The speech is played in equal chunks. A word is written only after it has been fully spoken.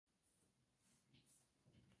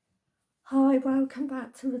Hi, welcome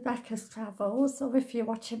back to Rebecca's Travels, or if you're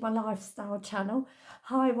watching my lifestyle channel,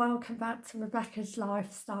 hi, welcome back to Rebecca's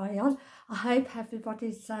Lifestyle. I hope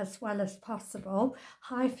everybody's as well as possible.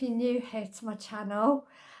 Hi, if you're new here to my channel,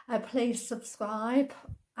 please subscribe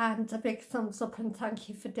and a big thumbs up, and thank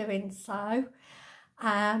you for doing so.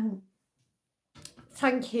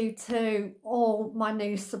 Thank you to all my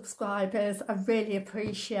new subscribers, I really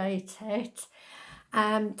appreciate it.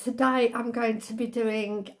 Today I'm going to be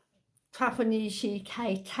doing Travel News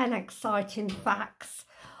UK 10 Exciting Facts,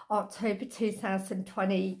 October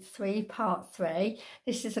 2023, Part 3.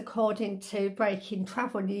 This is according to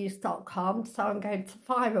breakingtravelnews.com, so I'm going to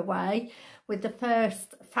fire away with the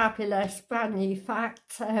first fabulous brand new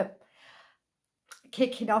fact,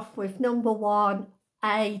 kicking off with number 1.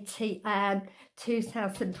 ATM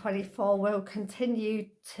 2024 will continue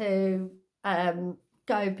to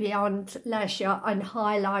go beyond leisure and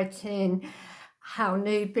highlighting how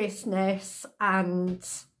new business and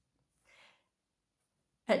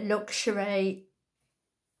luxury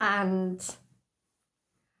and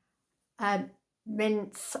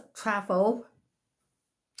mints travel.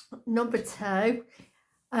 Number 2,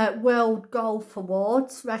 World Golf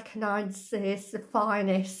Awards recognises the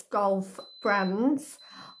finest golf brands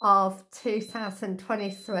of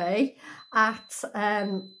 2023 at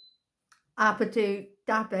Abu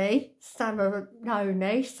Dhabi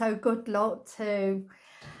ceremony. So good luck to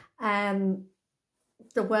the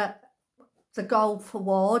golf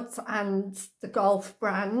awards and the golf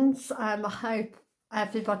brands. I hope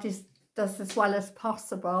everybody does as well as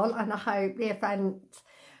possible, and I hope the event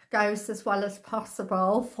goes as well as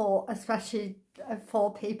possible, for especially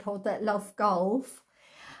for people that love golf.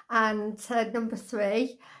 And number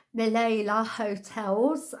 3, Malala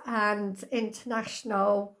Hotels and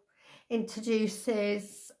International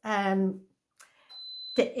introduces the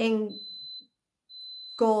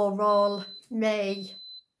inaugural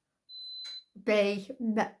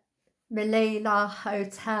Malala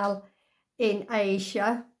Hotel in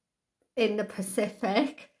Asia, in the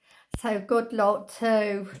Pacific. So good luck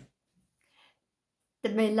to the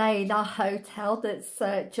Malala Hotel that's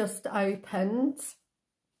just opened.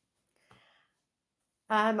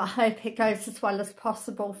 I hope it goes as well as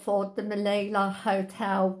possible for the Malala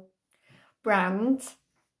Hotel brand.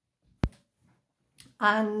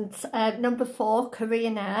 And number 4,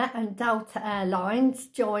 Korean Air and Delta Airlines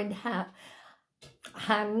join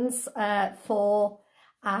hands for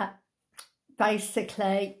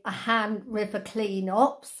basically a Han River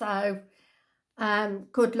cleanup. So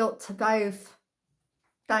good luck to both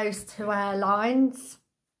those 2 airlines,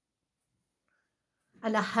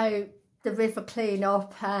 and I hope the river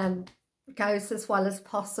cleanup goes as well as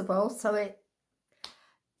possible, so it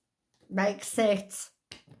makes it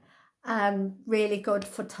really good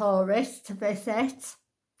for tourists to visit.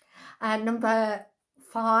 And number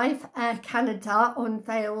 5, Air Canada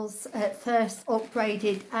unveils first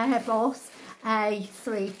upgraded Airbus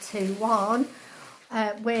A321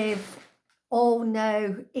 with all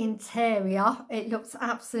new interior. It looks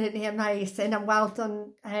absolutely amazing, and well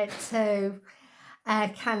done to Air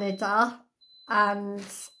Canada and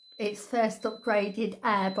its first upgraded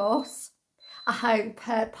Airbus. I hope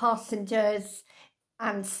passengers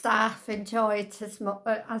and staff enjoy it as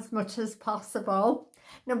much as possible.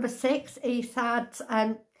 Number 6, ESAD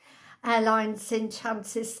Airlines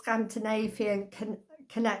enhances Scandinavian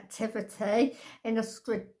connectivity in a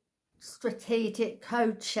strategic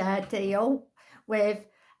code share deal with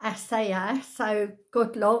SAS. So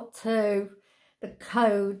good luck to the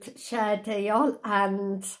code share deal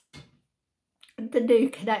and the new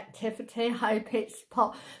connectivity. I hope it's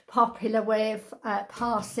popular with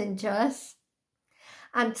passengers.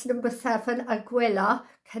 And number 7, Aguila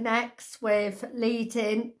connects with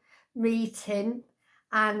leading meeting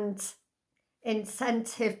and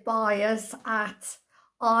incentive buyers at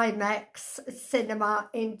IMAX Cinema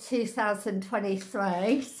in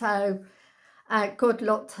 2023. So good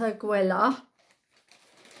luck to Aguila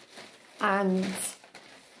and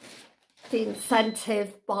the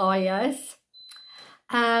incentive buyers.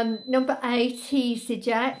 Number 8,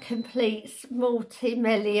 EasyJet completes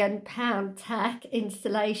multi-million-pound tech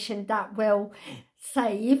installation that will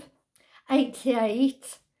save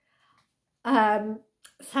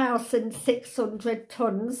 88,600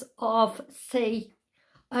 tonnes of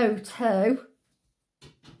CO2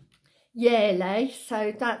 yearly.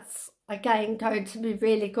 So that's again going to be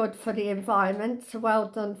really good for the environment. So well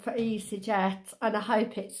done for EasyJet, and I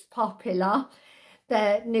hope it's popular,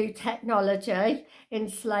 the new technology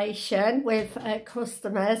installation with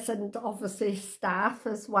customers and obviously staff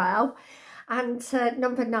as well. And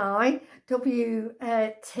number 9,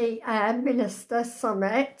 WTM Minister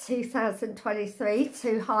Summit 2023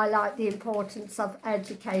 to highlight the importance of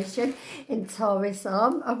education in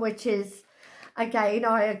tourism, which is, again,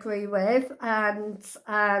 I agree with, and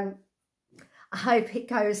I hope it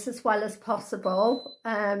goes as well as possible.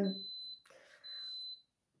 The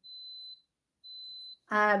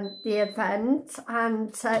event,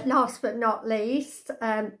 and last but not least,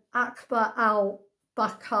 Akbar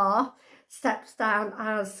al-Bakar steps down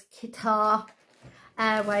as Qatar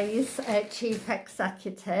Airways Chief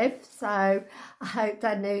Executive. So I hope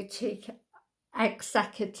their new Chief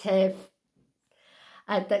Executive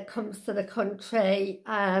that comes to the country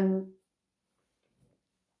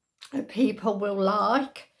people will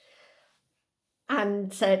like,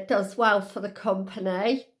 and does well for the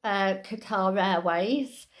company, Qatar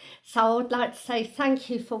Airways. So I would like to say thank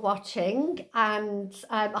you for watching, and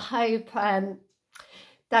I hope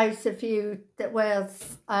those of you that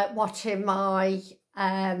was watching my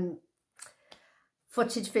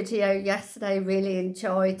footage video yesterday really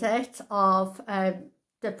enjoyed it, of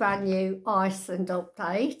the brand new Iceland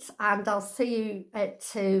update. And I'll see you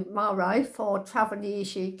tomorrow for Travel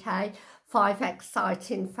News UK 5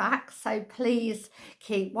 exciting facts. So please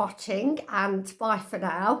keep watching, and bye for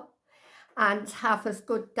now, and have a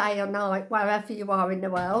good day or night wherever you are in the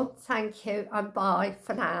world. Thank you, and bye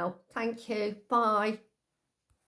for now. Thank you, bye.